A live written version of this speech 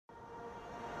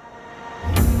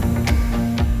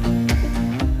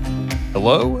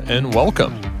Hello and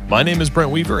welcome. My name is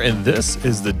Brent Weaver, and this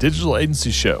is the Digital Agency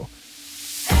Show,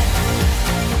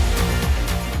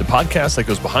 the podcast that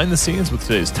goes behind the scenes with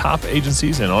today's top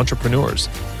agencies and entrepreneurs.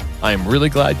 I am really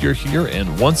glad you're here,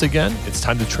 and once again, it's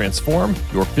time to transform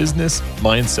your business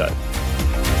mindset.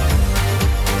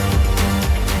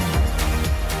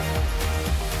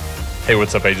 Hey,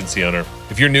 what's up, agency owner?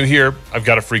 If you're new here, I've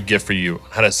got a free gift for you on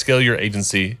how to scale your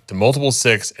agency to multiple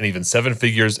 6 and even 7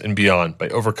 figures and beyond by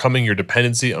overcoming your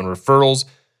dependency on referrals,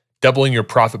 doubling your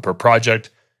profit per project,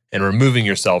 and removing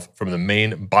yourself from the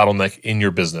main bottleneck in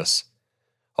your business.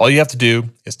 All you have to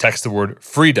do is text the word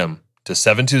FREEDOM to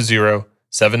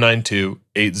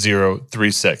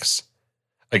 720-792-8036.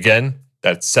 Again,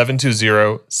 that's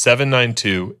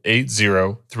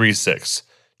 720-792-8036.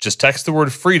 Just text the word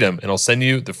FREEDOM and I'll send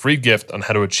you the free gift on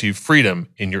how to achieve freedom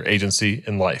in your agency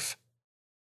and life.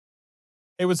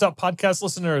 Hey, what's up, podcast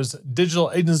listeners,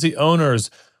 digital agency owners?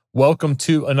 Welcome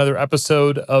to another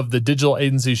episode of the Digital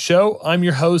Agency Show. I'm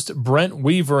your host, Brent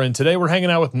Weaver, and today we're hanging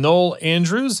out with Noel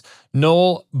Andrews.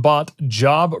 Noel bought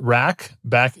JobRack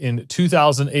back in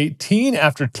 2018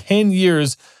 after 10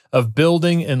 years of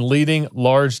building and leading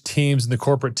large teams in the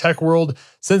corporate tech world.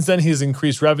 Since then, he's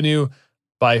increased revenue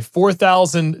by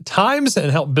 4,000 times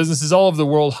and helped businesses all over the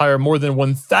world hire more than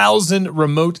 1,000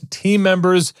 remote team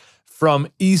members from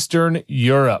Eastern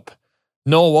Europe.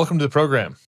 Noel, welcome to the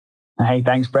program. Hey,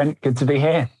 thanks, Brent. Good to be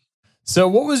here. So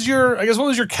what was your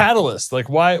catalyst? Like,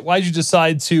 why'd you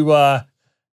decide to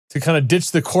kind of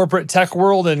ditch the corporate tech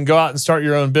world and go out and start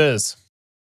your own biz?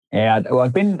 Yeah, well,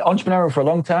 I've been entrepreneurial for a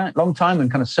long time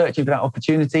and kind of searching for that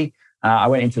opportunity. I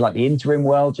went into like the interim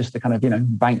world just to kind of,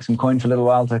 bank some coin for a little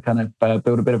while to kind of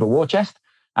build a bit of a war chest.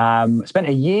 Spent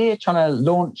a year trying to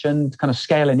launch and kind of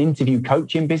scale an interview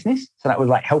coaching business. So that was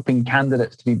like helping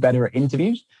candidates to be better at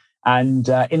interviews. And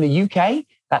in the UK,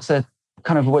 that's a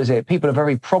kind of, people are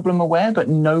very problem aware, but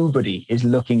nobody is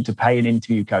looking to pay an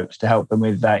interview coach to help them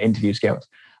with interview skills.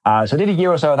 So I did a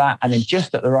year or so of that. And then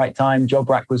just at the right time,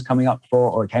 JobRack was came up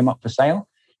for sale.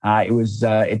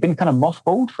 It'd been kind of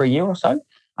mothballed for a year or so.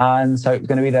 And so it was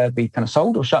going to either be kind of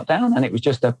sold or shut down. And it was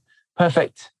just a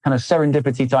perfect kind of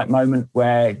serendipity type moment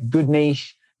where good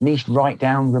niche right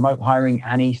down remote hiring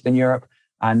and Eastern Europe,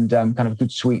 and kind of a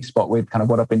good sweet spot with kind of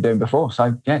what I've been doing before.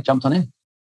 So yeah, jumped on in.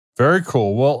 Very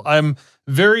cool. Well, I'm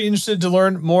very interested to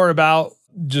learn more about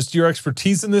just your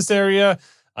expertise in this area.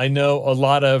 I know a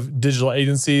lot of digital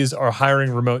agencies are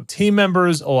hiring remote team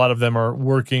members. A lot of them are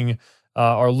looking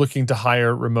to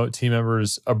hire remote team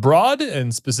members abroad,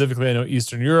 and specifically, I know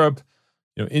Eastern Europe,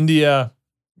 India,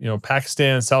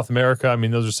 Pakistan, South America. I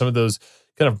mean, those are some of those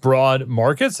kind of broad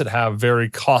markets that have very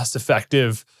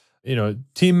cost-effective,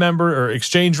 team member or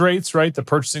exchange rates. Right, the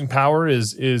purchasing power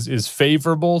is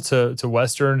favorable to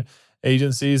Western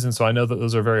agencies, and so I know that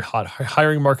those are very hot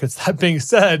hiring markets. That being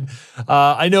said,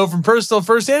 I know from personal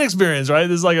firsthand experience, right?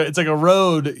 It's like a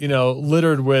road,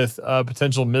 littered with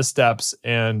potential missteps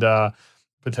and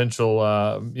potential,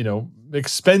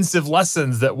 expensive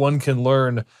lessons that one can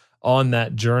learn on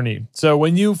that journey. So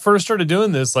when you first started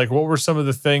doing this, like, what were some of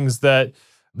the things that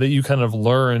you kind of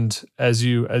learned as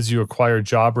you acquired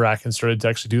JobRack and started to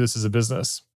actually do this as a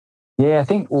business? Yeah, I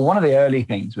think one of the early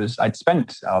things was I'd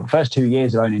spent the first 2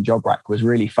 years of owning JobRack was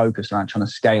really focused around trying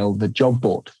to scale the job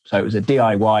board. So it was a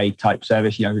DIY type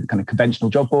service, kind of conventional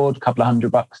job board, a couple of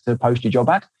 $100 to post your job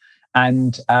ad.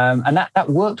 And that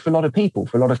worked for a lot of people,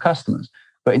 for a lot of customers.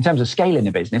 But in terms of scaling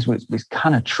the business, it's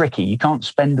kind of tricky. You can't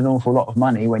spend an awful lot of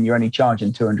money when you're only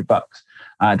charging $200.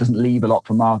 It doesn't leave a lot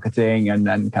for marketing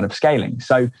and kind of scaling.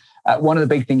 So one of the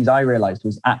big things I realized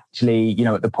was actually,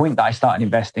 at the point that I started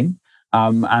investing,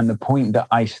 and the point that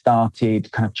I started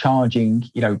kind of charging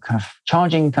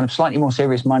slightly more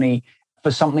serious money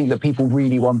for something that people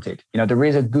really wanted. There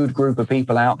is a good group of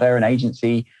people out there, an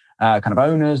agency kind of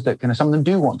owners that some of them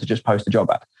do want to just post a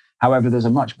job ad. However, there's a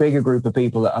much bigger group of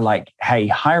people that are like, hey,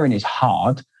 hiring is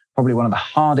hard, probably one of the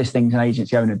hardest things an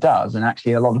agency owner does. And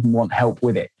actually a lot of them want help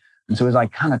with it. And so as I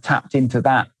kind of tapped into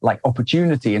that like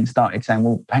opportunity and started saying,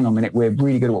 well, hang on a minute, we're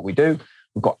really good at what we do.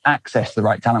 We've got access to the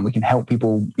right talent. We can help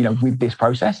people, with this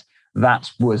process.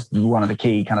 That was one of the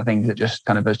key kind of things that just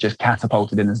kind of has just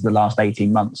catapulted in as the last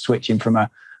 18 months, switching from a,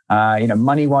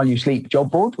 money while you sleep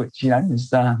job board, which, is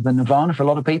the nirvana for a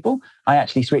lot of people. I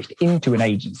actually switched into an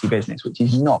agency business, which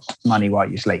is not money while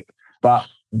you sleep. But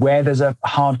where there's a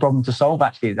hard problem to solve,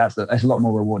 actually, that's a lot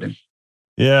more rewarding.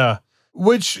 Yeah.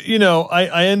 Which,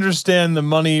 I understand the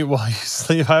money while you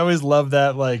sleep. I always love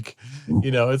that. Like,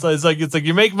 it's like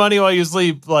you make money while you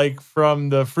sleep, like from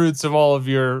the fruits of all of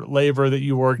your labor that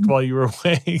you worked while you were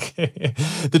awake.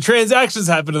 The transactions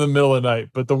happen in the middle of the night,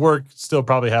 but the work still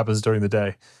probably happens during the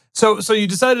day. So you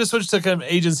decided to switch to kind of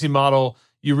agency model.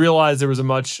 You realized there was a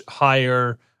much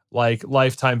higher like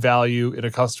lifetime value in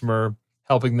a customer,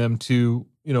 helping them to,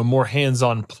 more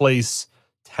hands-on place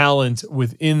talent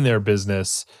within their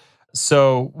business.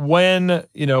 So when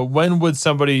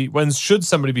should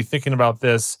somebody be thinking about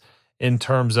this in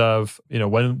terms of,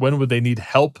 when would they need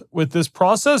help with this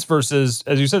process versus,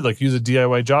 as you said, like use a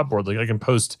DIY job board. Like I can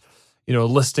post, a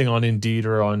listing on Indeed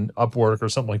or on Upwork or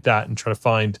something like that and try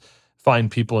to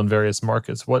find people in various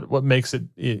markets. What makes it,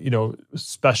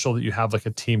 special that you have like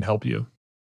a team help you?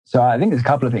 So I think there's a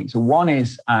couple of things. So one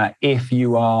is if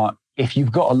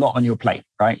you've got a lot on your plate,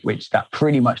 right, which that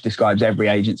pretty much describes every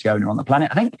agency owner on the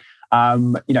planet, I think.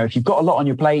 If you've got a lot on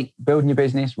your plate, building your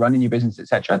business, running your business,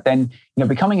 etc., then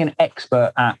becoming an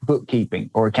expert at bookkeeping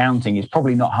or accounting is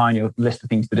probably not high on your list of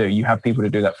things to do. You have people to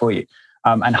do that for you,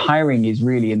 and hiring is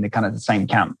really in the kind of the same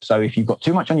camp. So if you've got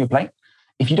too much on your plate,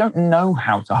 if you don't know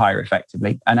how to hire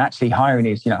effectively, and actually hiring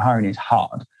is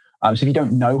hard. So if you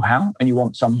don't know how and you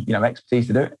want some expertise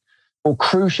to do it, or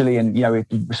crucially, and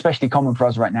especially common for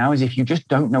us right now, is if you just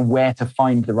don't know where to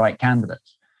find the right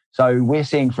candidates. So we're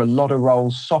seeing for a lot of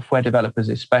roles, software developers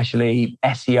especially,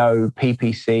 SEO,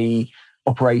 PPC,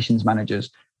 operations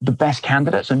managers, the best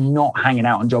candidates are not hanging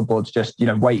out on job boards just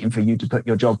waiting for you to put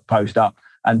your job post up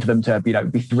and for them to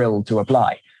be thrilled to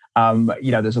apply.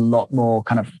 There's a lot more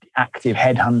kind of active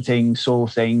headhunting,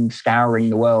 sourcing,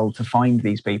 scouring the world to find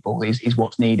these people is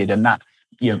what's needed, and that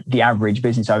the average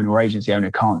business owner or agency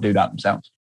owner can't do that themselves.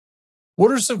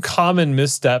 What are some common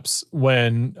missteps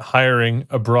when hiring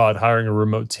abroad, hiring a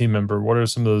remote team member? What are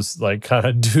some of those like kind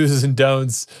of do's and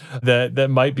don'ts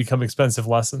that might become expensive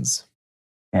lessons?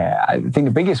 Yeah, I think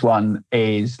the biggest one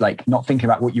is like not thinking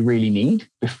about what you really need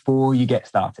before you get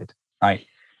started, right?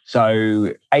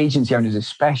 So agency owners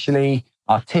especially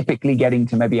are typically getting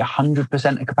to maybe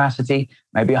 100% of capacity,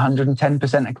 maybe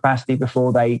 110% of capacity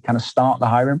before they kind of start the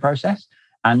hiring process.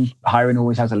 And hiring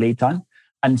always has a lead time.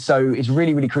 And so it's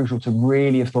really, really crucial to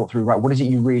really have thought through, right, what is it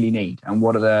you really need? And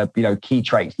what are the key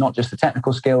traits, not just the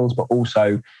technical skills, but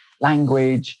also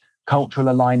language, cultural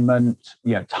alignment,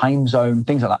 time zone,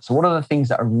 things like that. So what are the things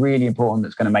that are really important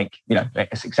that's going to make,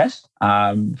 a success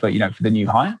for the new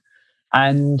hire?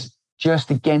 And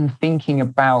just again, thinking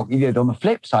about, on the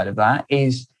flip side of that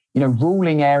is,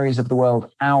 ruling areas of the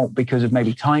world out because of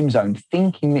maybe time zone,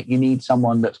 thinking that you need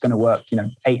someone that's going to work,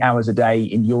 8 hours a day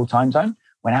in your time zone,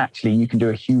 when actually you can do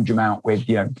a huge amount with,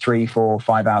 3, 4,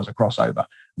 5 hours of crossover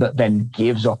that then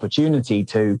gives opportunity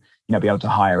to, be able to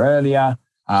hire earlier,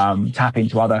 tap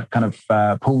into other kind of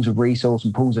pools of resource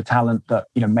and pools of talent that,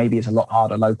 maybe is a lot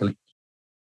harder locally.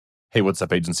 Hey, what's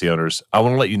up, agency owners? I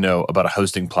want to let you know about a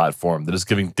hosting platform that is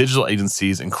giving digital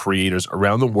agencies and creators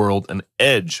around the world an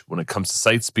edge when it comes to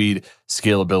site speed,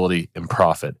 scalability, and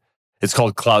profit. It's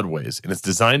called Cloudways, and it's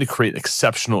designed to create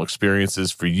exceptional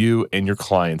experiences for you and your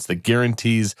clients that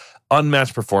guarantees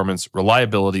unmatched performance,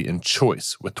 reliability, and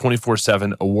choice with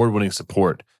 24/7 award-winning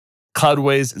support.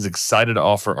 Cloudways is excited to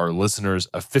offer our listeners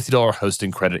a $50 hosting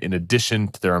credit in addition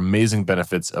to their amazing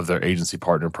benefits of their agency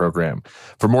partner program.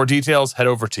 For more details, head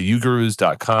over to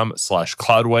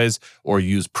ugurus.com/cloudways or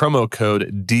use promo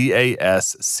code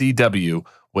DASCW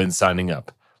when signing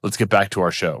up. Let's get back to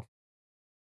our show.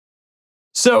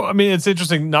 So, I mean, it's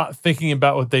interesting not thinking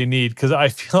about what they need, because I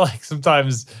feel like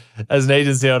sometimes as an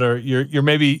agency owner, you're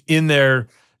maybe in there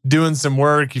doing some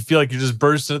work. You feel like you're just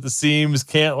bursting at the seams,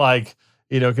 can't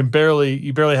you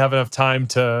barely have enough time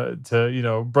to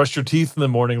brush your teeth in the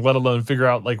morning, let alone figure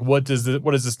out like what is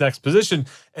this next position.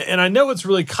 And I know it's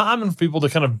really common for people to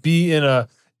kind of be in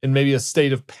maybe a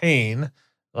state of pain,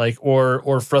 like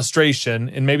or frustration,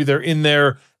 and maybe they're in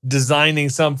there designing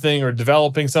something or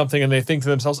developing something, and they think to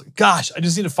themselves, gosh, I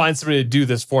just need to find somebody to do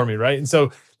this for me, right? And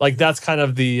so like that's kind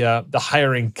of the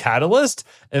hiring catalyst,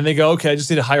 and they go, okay, I just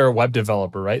need to hire a web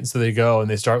developer, right? And so they go and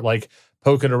they start like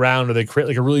poking around, or they create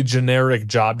like a really generic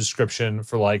job description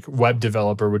for like web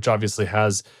developer, which obviously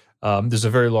has there's a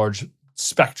very large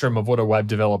spectrum of what a web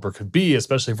developer could be,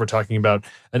 especially if we're talking about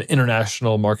an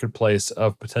international marketplace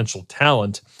of potential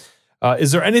talent.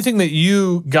 Is there anything that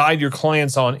you guide your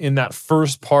clients on in that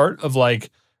first part of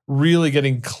like really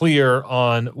getting clear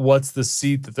on what's the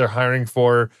seat that they're hiring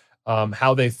for,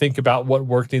 how they think about what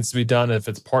work needs to be done, if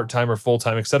it's part-time or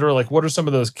full-time, et cetera? Like what are some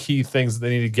of those key things that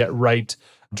they need to get right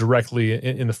directly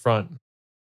in the front?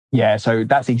 Yeah, so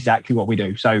that's exactly what we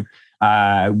do. So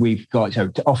we've got,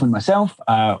 often myself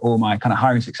or my kind of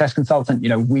hiring success consultant,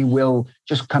 we will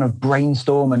just kind of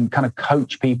brainstorm and kind of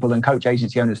coach people and coach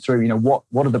agency owners through,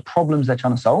 what are the problems they're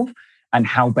trying to solve and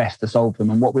how best to solve them.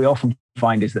 And what we often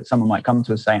find is that someone might come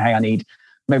to us saying, hey, I need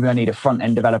a front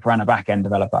end developer and a back end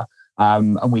developer.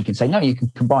 And we can say, no, you can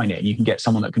combine it and you can get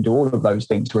someone that can do all of those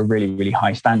things to a really, really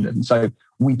high standard. And so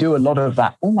we do a lot of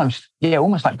that almost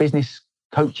like business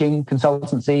coaching,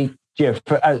 consultancy,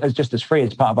 as just as free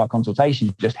as part of our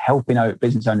consultation, just helping out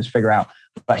business owners figure out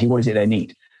actually what is it they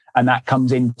need. And that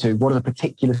comes into what are the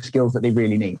particular skills that they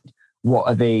really need? What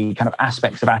are the kind of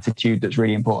aspects of attitude that's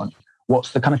really important?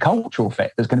 What's the kind of cultural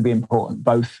fit that's going to be important?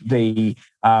 Both the,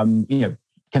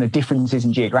 kind of differences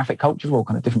in geographic culture or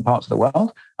kind of different parts of the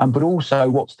world, but also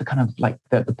what's the kind of like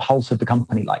the pulse of the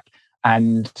company like?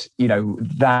 And,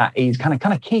 that is kind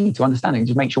of key to understanding,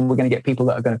 to make sure we're going to get people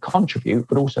that are going to contribute,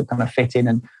 but also kind of fit in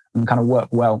and kind of work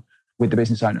well with the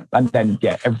business owner. And then,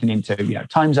 everything into,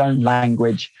 time zone,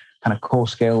 language, kind of core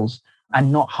skills,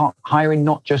 and not hiring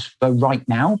not just for right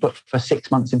now, but for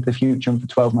 6 months into the future and for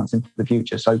 12 months into the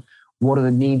future. So what are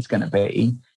the needs going to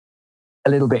be a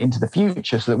little bit into the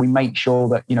future, so that we make sure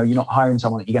that, you're not hiring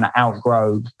someone that you're going to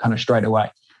outgrow kind of straight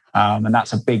away. And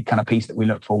that's a big kind of piece that we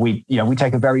look for. We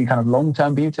take a very kind of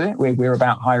long-term view to it. We're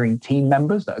about hiring team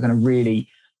members that are going to really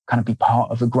kind of be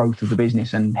part of the growth of the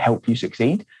business and help you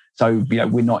succeed. So,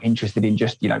 we're not interested in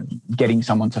just, getting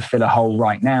someone to fill a hole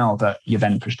right now that you're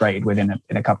then frustrated with in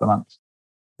a couple of months.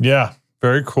 Yeah,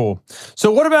 very cool.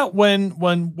 So what about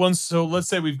so let's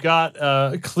say we've got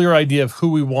a clear idea of who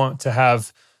we want to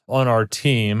have on our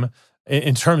team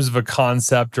in terms of a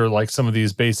concept or like some of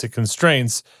these basic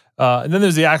constraints. And then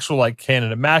there's the actual like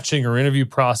candidate matching or interview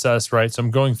process, right? So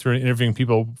I'm going through and interviewing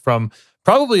people from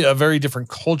probably a very different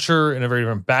culture and a very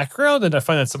different background. And I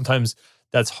find that sometimes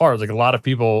that's hard. Like a lot of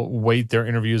people weight their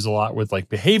interviews a lot with like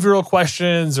behavioral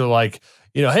questions or like,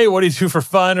 hey, what do you do for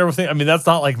fun or everything? I mean, that's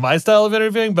not like my style of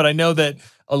interviewing, but I know that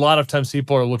a lot of times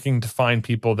people are looking to find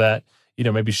people that,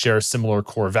 maybe share similar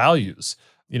core values.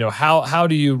 How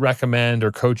do you recommend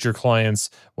or coach your clients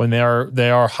when they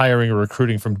are hiring or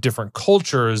recruiting from different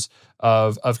cultures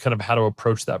of kind of how to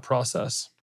approach that process?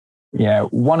 Yeah,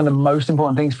 one of the most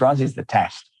important things for us is the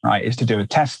test, right? Is to do a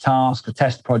test task, a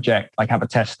test project, like have a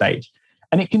test stage.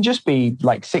 And it can just be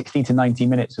like 60 to 90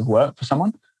 minutes of work for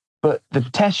someone. But the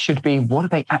test should be, what are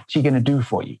they actually going to do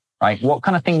for you, right? What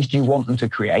kind of things do you want them to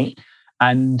create?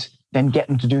 And then get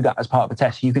them to do that as part of the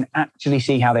test. So you can actually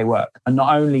see how they work, and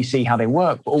not only see how they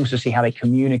work, but also see how they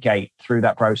communicate through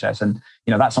that process. And,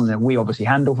 that's something that we obviously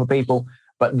handle for people,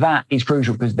 but that is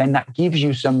crucial because then that gives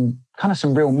you some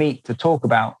real meat to talk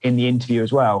about in the interview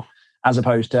as well, as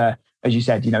opposed to, as you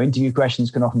said, interview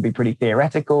questions can often be pretty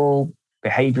theoretical,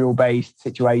 behavioral based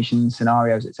situations,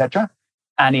 scenarios, etc.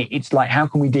 And it's like, how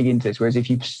can we dig into this? Whereas if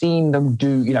you've seen them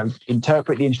do,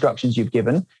 interpret the instructions you've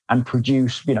given and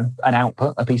produce, an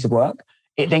output, a piece of work,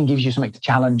 it then gives you something to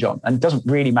challenge on. And it doesn't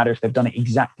really matter if they've done it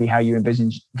exactly how you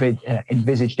envisaged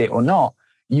it or not.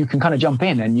 You can kind of jump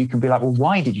in and you can be like, well,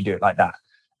 why did you do it like that?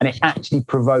 And it actually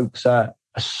provokes a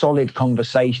solid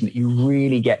conversation that you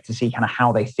really get to see kind of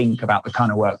how they think about the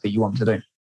kind of work that you want to do.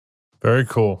 Very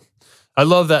cool. I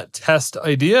love that test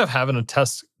idea of having a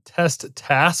test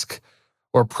task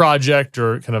or project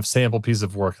or kind of sample piece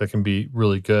of work that can be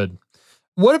really good.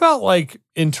 What about like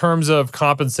in terms of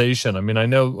compensation? I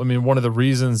mean, one of the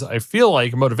reasons I feel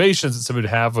like motivations that somebody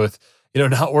would have with,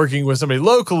 not working with somebody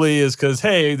locally is because,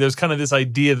 hey, there's kind of this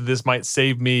idea that this might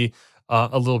save me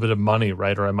a little bit of money,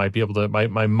 right? Or I might be able to,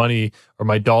 my money or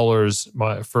my dollars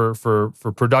for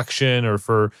production or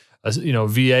for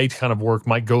VA kind of work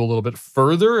might go a little bit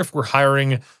further if we're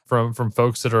hiring from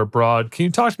folks that are abroad. Can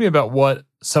you talk to me about what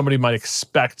somebody might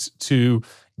expect to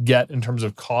get in terms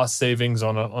of cost savings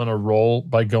on a role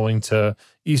by going to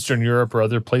Eastern Europe or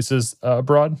other places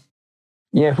abroad?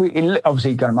 Yeah,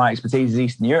 obviously kind of my expertise is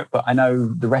Eastern Europe, but I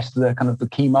know the rest of the kind of the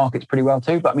key markets pretty well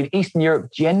too. But I mean, Eastern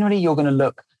Europe, generally you're going to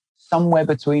look somewhere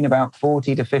between about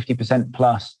 40 to 50%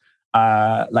 plus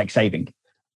like saving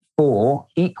for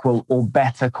equal or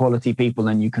better quality people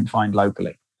than you can find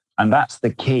locally. And that's the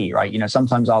key, right?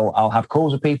 Sometimes I'll have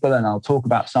calls with people and I'll talk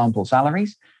about sample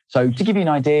salaries. So to give you an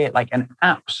idea, like an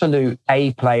absolute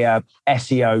A-player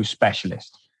SEO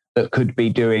specialist that could be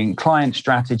doing client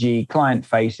strategy, client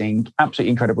facing,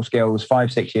 absolutely incredible skills,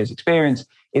 5-6 years experience,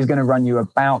 is going to run you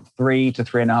about $3,000 to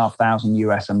 $3,500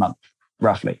 US a month,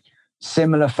 roughly.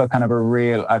 Similar for kind of a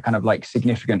real kind of like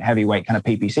significant heavyweight kind of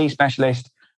PPC specialist.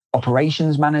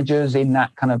 Operations managers in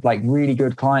that kind of like really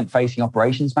good client facing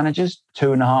operations managers,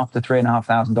 $2,500 to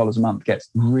 $3,500 a month gets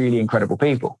really incredible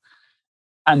people.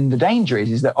 And the danger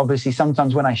is that obviously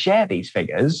sometimes when I share these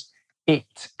figures, it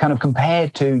kind of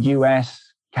compared to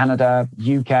US, Canada,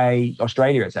 UK,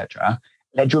 Australia, etc.,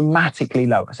 they're dramatically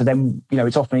lower. So then,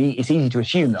 it's easy to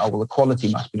assume that, the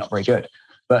quality must be not very good,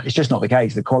 but it's just not the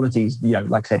case. The quality is,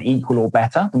 like I said, equal or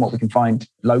better than what we can find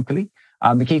locally.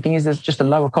 The key thing is there's just a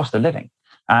lower cost of living.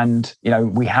 And,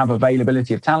 we have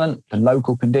availability of talent. The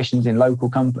local conditions in local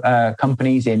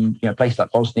companies in, places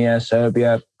like Bosnia,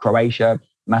 Serbia, Croatia,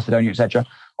 Macedonia, etc.,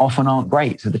 often aren't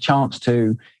great. So the chance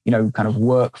to, kind of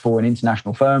work for an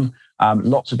international firm,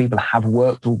 lots of people have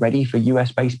worked already for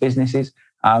US-based businesses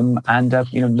and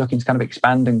looking to kind of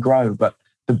expand and grow. But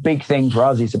the big thing for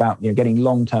us is about, getting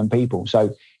long-term people.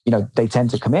 So, they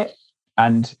tend to commit.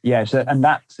 And and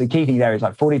that's the key thing there is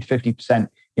like 40 to 50%,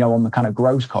 on the kind of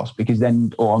gross cost, because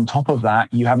then, or on top of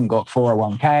that, you haven't got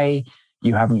 401k,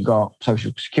 you haven't got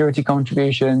social security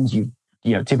contributions, you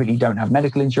typically don't have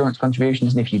medical insurance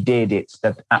contributions. And if you did, it's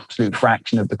the absolute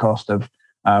fraction of the cost of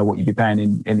what you'd be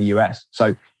paying in the US.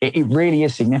 So it really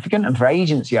is significant. And for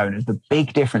agency owners, the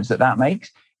big difference that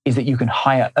makes is that you can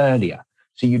hire earlier.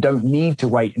 So you don't need to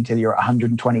wait until you're at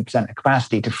 120% of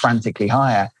capacity to frantically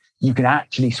hire. You can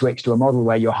actually switch to a model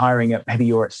where you're hiring at, maybe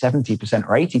you're at 70%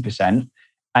 or 80%,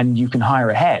 and you can hire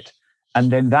ahead. And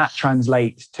then that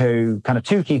translates to kind of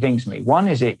two key things for me. One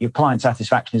is your client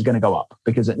satisfaction is going to go up,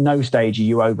 because at no stage are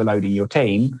you overloading your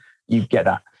team. You get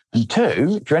that. And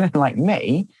two, if you're anything like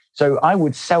me, so I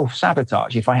would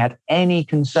self-sabotage if I had any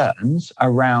concerns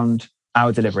around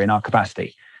our delivery and our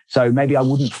capacity. So maybe I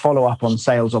wouldn't follow up on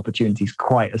sales opportunities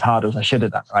quite as hard as I should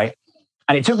have done, right?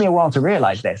 And it took me a while to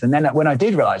realize this. And then when I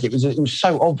did realize it was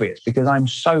so obvious, because I'm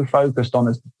so focused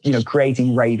on,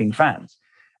 creating raving fans.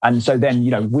 And so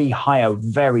then, we hire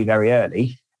very, very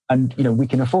early, and, we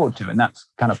can afford to. And that's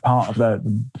kind of part of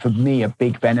for me, a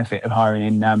big benefit of hiring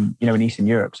in Eastern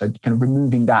Europe. So kind of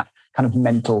removing that kind of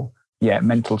mental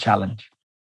challenge.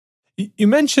 You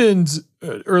mentioned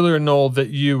earlier, Noel, that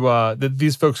that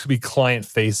these folks could be client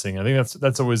facing. I think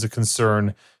that's always a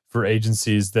concern for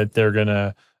agencies, that they're going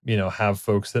to, have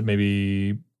folks that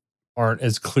maybe aren't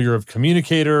as clear of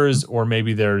communicators, or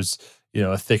maybe there's,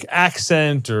 a thick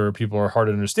accent, or people are hard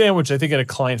to understand, which I think in a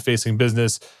client-facing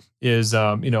business is,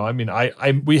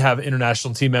 we have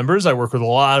international team members. I work with a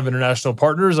lot of international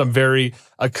partners. I'm very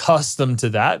accustomed to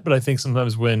that. But I think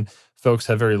sometimes when folks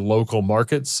have very local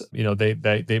markets,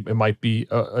 it might be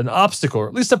an obstacle, or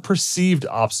at least a perceived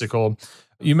obstacle.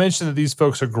 You mentioned that these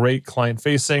folks are great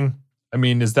client-facing. I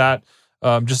mean, is that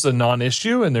just a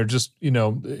non-issue, and they're just,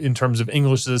 in terms of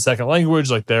English as a second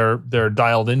language, like they're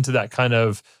dialed into that kind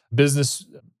of business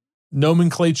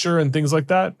nomenclature and things like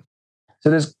that? So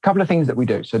there's a couple of things that we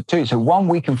do. So one,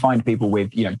 we can find people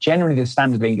with, generally the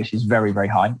standard of English is very, very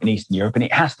high in Eastern Europe, and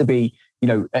it has to be,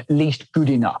 at least good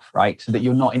enough, right? So that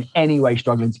you're not in any way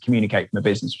struggling to communicate from a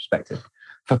business perspective.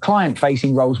 For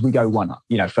client-facing roles, we go one up,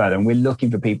 further, and we're looking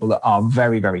for people that are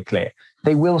very, very clear.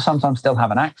 They will sometimes still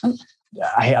have an accent.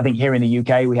 I think here in the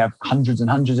UK, we have hundreds and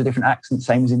hundreds of different accents,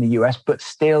 same as in the US, but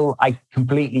still, I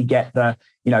completely get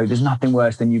there's nothing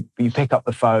worse than you pick up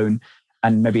the phone,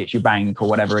 and maybe it's your bank or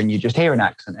whatever, and you just hear an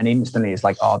accent, and instantly it's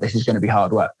like, oh, this is going to be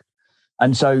hard work.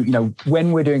 And so,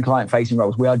 when we're doing client-facing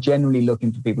roles, we are generally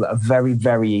looking for people that are very,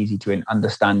 very easy to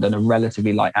understand and a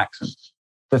relatively light accent.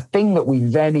 The thing that we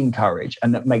then encourage,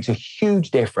 and that makes a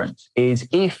huge difference, is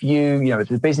if you,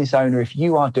 as a business owner, if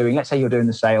you are doing, let's say you're doing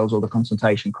the sales or the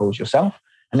consultation calls yourself,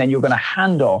 and then you're going to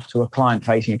hand off to a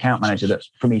client-facing account manager that's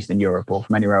from Eastern Europe or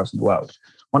from anywhere else in the world.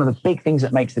 One of the big things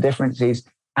that makes the difference is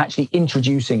actually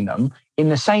introducing them in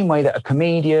the same way that a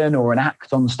comedian or an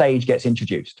act on stage gets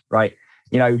introduced, right?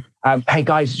 Hey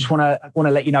guys, just want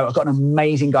to let you know, I've got an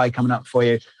amazing guy coming up for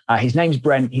you. His name's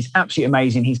Brent. He's absolutely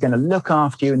amazing. He's going to look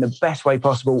after you in the best way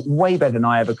possible, way better than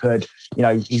I ever could.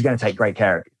 He's going to take great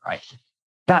care of you, right?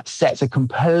 That sets a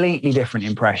completely different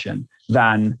impression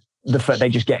than the fact they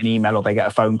just get an email or they get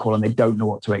a phone call and they don't know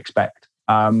what to expect.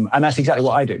 And that's exactly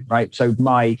what I do, right? So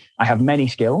I have many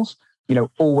skills.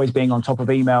 Always being on top of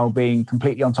email, being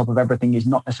completely on top of everything is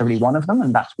not necessarily one of them.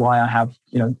 And that's why I have,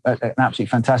 an absolutely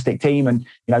fantastic team. And,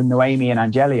 Noemi and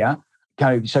Angelia,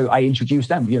 so I introduce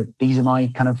them. These are my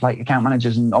kind of like account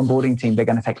managers and onboarding team. They're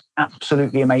going to take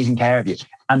absolutely amazing care of you.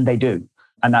 And they do.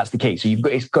 And that's the key. So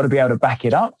it's got to be able to back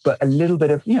it up, but a little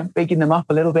bit of, bigging them up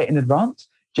a little bit in advance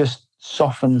just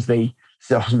softens the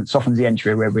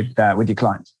entry with your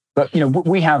clients. But,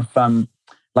 we have,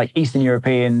 like Eastern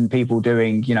European people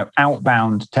doing,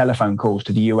 outbound telephone calls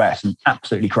to the US and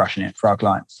absolutely crushing it for our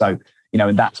clients. So,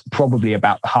 and that's probably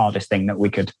about the hardest thing that we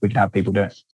could have people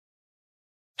doing.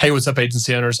 Hey, what's up,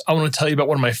 agency owners? I want to tell you about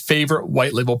one of my favorite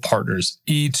white label partners,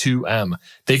 E2M.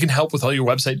 They can help with all your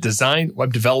website design,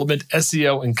 web development,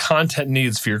 SEO, and content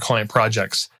needs for your client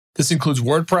projects. This includes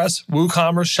WordPress,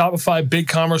 WooCommerce, Shopify,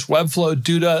 BigCommerce, Webflow,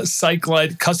 Duda,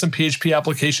 SiteGlide, custom PHP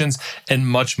applications, and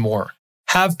much more.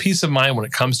 Have peace of mind when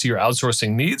it comes to your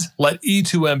outsourcing needs. Let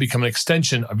E2M become an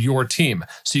extension of your team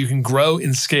so you can grow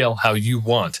and scale how you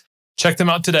want. Check them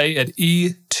out today at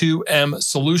E2M.com.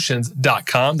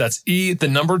 e2msolutions.com. That's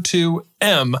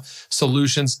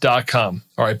E2msolutions.com.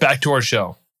 All right, back to our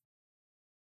show.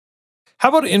 How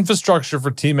about infrastructure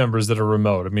for team members that are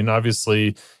remote? I mean,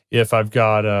 obviously, if I'm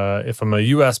a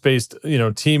US based,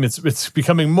 team, it's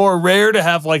becoming more rare to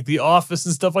have like the office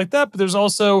and stuff like that. But there's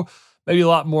also maybe a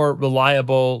lot more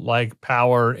reliable, like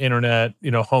power, internet,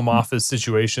 home office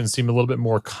situations seem a little bit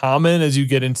more common as you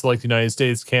get into like the United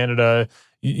States, Canada,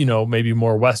 maybe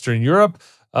more Western Europe.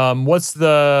 What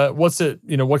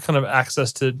kind of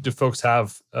access do folks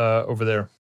have over there?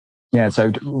 Yeah,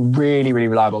 so really, really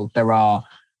reliable. There are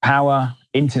power,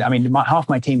 internet. I mean, half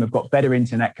my team have got better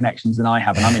internet connections than I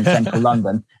have, and I'm in central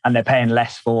London, and they're paying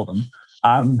less for them,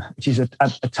 which is a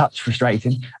touch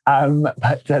frustrating.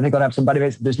 But they've got to have some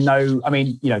benefits.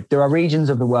 There are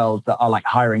regions of the world that are like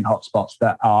hiring hotspots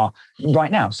that are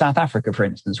right now. South Africa, for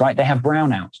instance, right? They have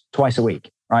brownouts twice a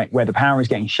week, right? Where the power is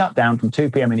getting shut down from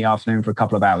 2 p.m. in the afternoon for a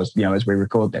couple of hours, as we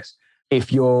record this.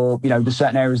 If you're, there's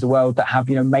certain areas of the world that have,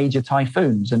 major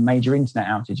typhoons and major internet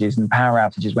outages and power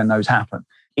outages when those happen.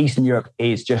 Eastern Europe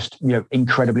is just,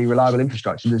 incredibly reliable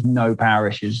infrastructure. There's no power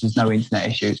issues. There's no internet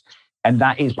issues. And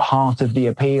that is part of the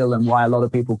appeal and why a lot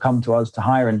of people come to us to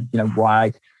hire and, why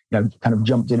I, kind of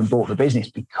jumped in and bought the business,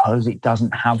 because it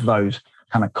doesn't have those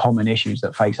kind of common issues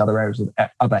that face other areas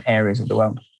of the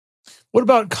world. What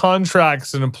about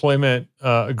contracts and employment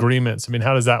agreements? I mean,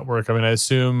 how does that work? I mean, I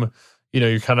assume,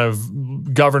 you're kind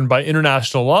of governed by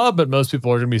international law, but most people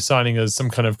are going to be signing as some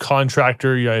kind of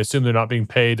contractor. I assume they're not being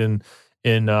paid in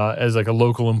as like a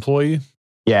local employee.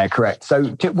 Yeah, correct.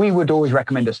 So we would always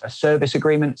recommend a service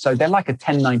agreement. So they're like a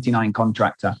 1099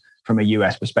 contractor from a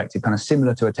US perspective, kind of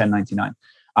similar to a 1099.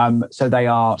 So they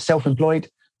are self-employed.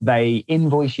 They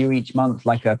invoice you each month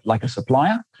like a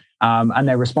supplier. And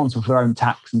they're responsible for their own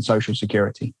tax and social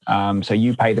security. So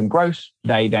you pay them gross.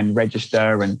 They then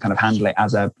register and kind of handle it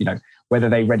as whether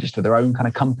they register their own kind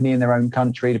of company in their own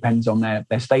country, depends on their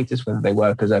status, whether they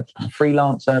work as a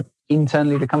freelancer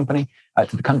internally to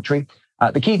the country.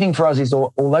 The key thing for us is,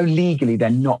 although legally they're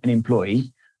not an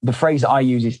employee, the phrase that I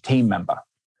use is team member.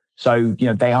 So,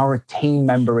 they are a team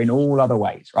member in all other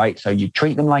ways, right? So you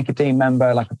treat them like a team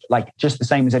member, like just the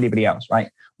same as anybody else, right?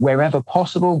 Wherever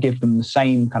possible, give them the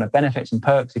same kind of benefits and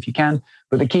perks if you can.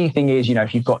 But the key thing is,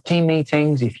 if you've got team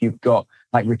meetings, if you've got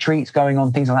like retreats going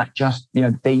on, things like that, just,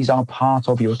 these are part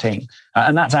of your team.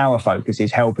 And that's our focus,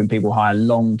 is helping people hire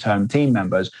long-term team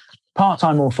members,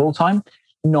 part-time or full-time,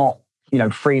 not,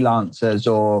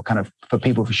 freelancers or kind of for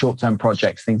people for short-term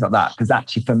projects, things like that. Because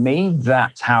actually, for me,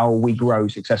 that's how we grow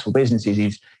successful businesses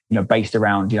is, based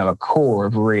around, a core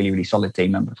of really, really solid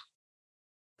team members.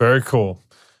 Very cool.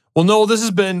 Well, Noel, this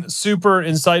has been super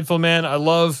insightful, man. I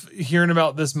love hearing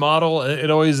about this model. It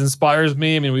always inspires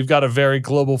me. I mean, we've got a very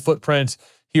global footprint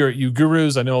here at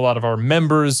UGurus. I know a lot of our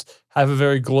members have a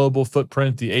very global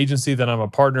footprint. The agency that I'm a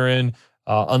partner in,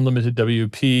 Unlimited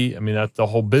WP. I mean, that's the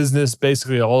whole business.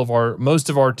 Basically, most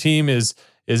of our team is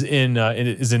in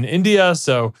India.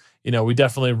 So, we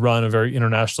definitely run a very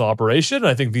international operation. And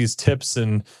I think these tips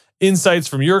and insights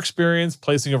from your experience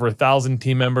placing over 1,000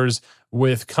 team members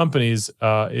with companies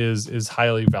is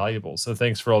highly valuable. So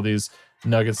thanks for all these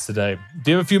nuggets today.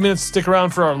 Do you have a few minutes to stick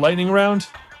around for our lightning round?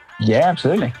 Yeah,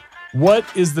 absolutely. What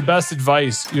is the best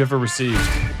advice you ever received?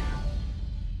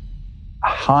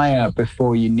 Hire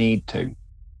before you need to.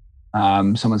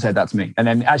 Someone said that to me. And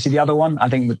then actually the other one, I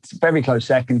think it's very close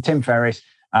second, Tim Ferriss,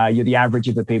 you're the average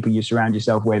of the people you surround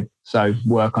yourself with. So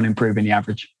work on improving the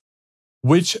average.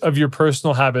 Which of your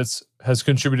personal habits has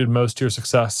contributed most to your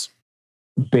success?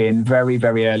 Being very,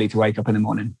 very early to wake up in the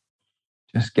morning.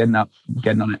 Just getting up,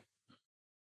 getting on it.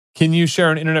 Can you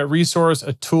share an internet resource,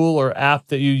 a tool or app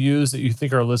that you use that you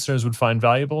think our listeners would find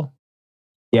valuable?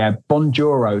 Yeah,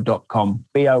 bonjoro.com,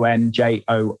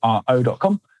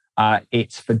 bonjoro.com.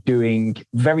 It's for doing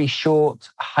very short,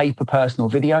 hyper-personal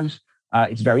videos.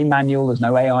 It's very manual. There's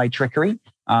no AI trickery,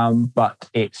 but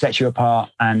it sets you apart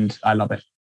and I love it.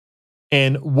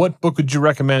 And what book would you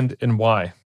recommend and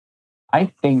why?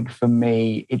 I think for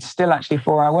me, it's still actually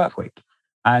 4-Hour Workweek.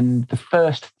 And the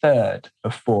first third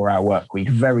of 4-Hour Workweek,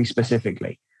 very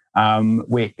specifically,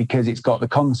 because it's got the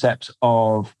concepts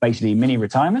of basically mini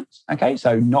retirements. Okay,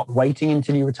 so not waiting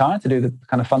until you retire to do the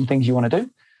kind of fun things you want to do.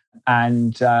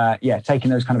 And taking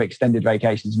those kind of extended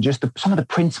vacations. And just some of the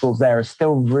principles there are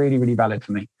still really, really valid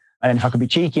for me. And if I could be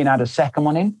cheeky and add a second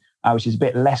one in, which is a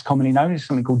bit less commonly known, is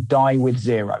something called Die With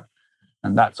Zero.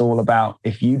 And that's all about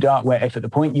if at the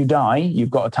point you die,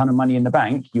 you've got a ton of money in the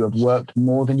bank, you have worked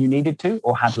more than you needed to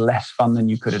or had less fun than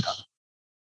you could have done.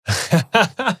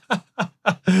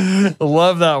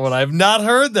 Love that one. I've not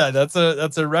heard that.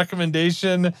 That's a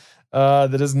recommendation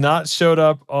that has not showed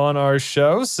up on our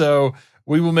show. So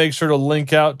we will make sure to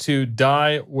link out to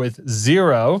Die with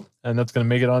Zero, and that's going to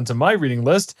make it onto my reading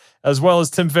list, as well as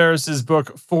Tim Ferriss's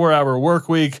book, 4 Hour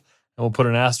Workweek. And we'll put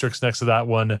an asterisk next to that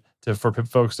one for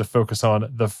folks to focus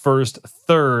on the first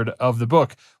third of the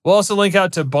book. We'll also link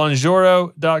out to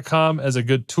bonjoro.com as a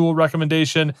good tool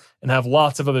recommendation and have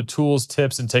lots of other tools,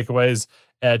 tips, and takeaways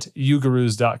at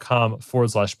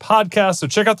ugurus.com/podcast. So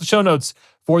check out the show notes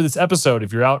for this episode.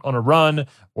 If you're out on a run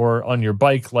or on your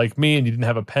bike like me and you didn't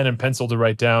have a pen and pencil to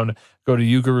write down, go to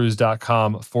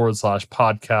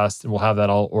ugurus.com/podcast and we'll have that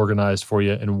all organized for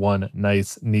you in one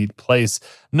nice, neat place.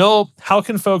 Noel, how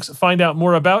can folks find out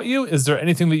more about you? Is there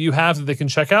anything that you have that they can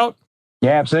check out?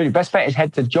 Yeah, absolutely. Best bet is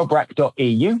head to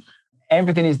jobrack.eu.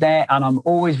 Everything is there, and I'm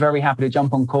always very happy to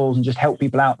jump on calls and just help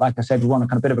people out. Like I said, we want a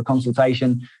kind of bit of a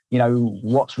consultation,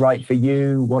 what's right for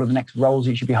you, what are the next roles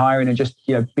you should be hiring, and just,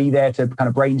 be there to kind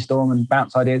of brainstorm and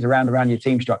bounce ideas around your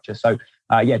team structure. So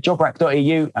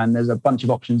jobrack.eu, and there's a bunch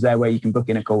of options there where you can book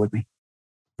in a call with me.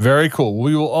 Very cool.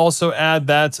 We will also add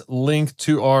that link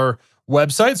to our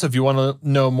website. So if you want to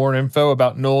know more info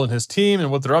about Noel and his team and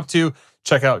what they're up to,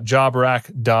 check out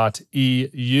jobrack.eu.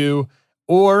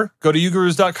 Or go to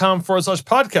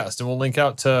ugurus.com/podcast and we'll link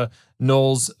out to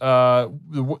Noel's,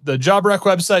 the JobRack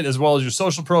website, as well as your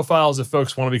social profiles if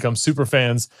folks want to become super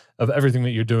fans of everything that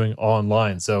you're doing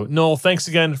online. So Noel, thanks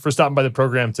again for stopping by the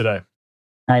program today.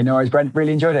 Hey, no worries, Brent.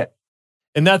 Really enjoyed it.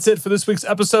 And that's it for this week's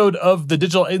episode of the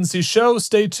Digital Agency Show.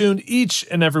 Stay tuned each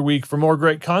and every week for more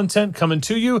great content coming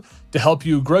to you to help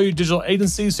you grow your digital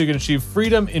agency so you can achieve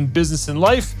freedom in business and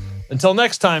life. Until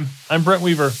next time, I'm Brent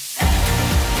Weaver.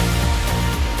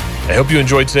 I hope you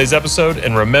enjoyed today's episode,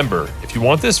 and remember, if you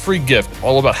want this free gift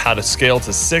all about how to scale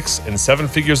to 6 and 7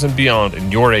 figures and beyond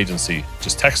in your agency,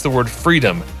 just text the word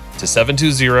FREEDOM to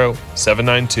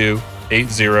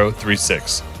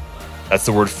 720-792-8036. That's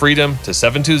the word FREEDOM to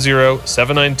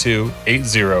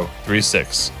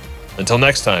 720-792-8036. Until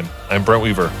next time, I'm Brent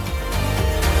Weaver.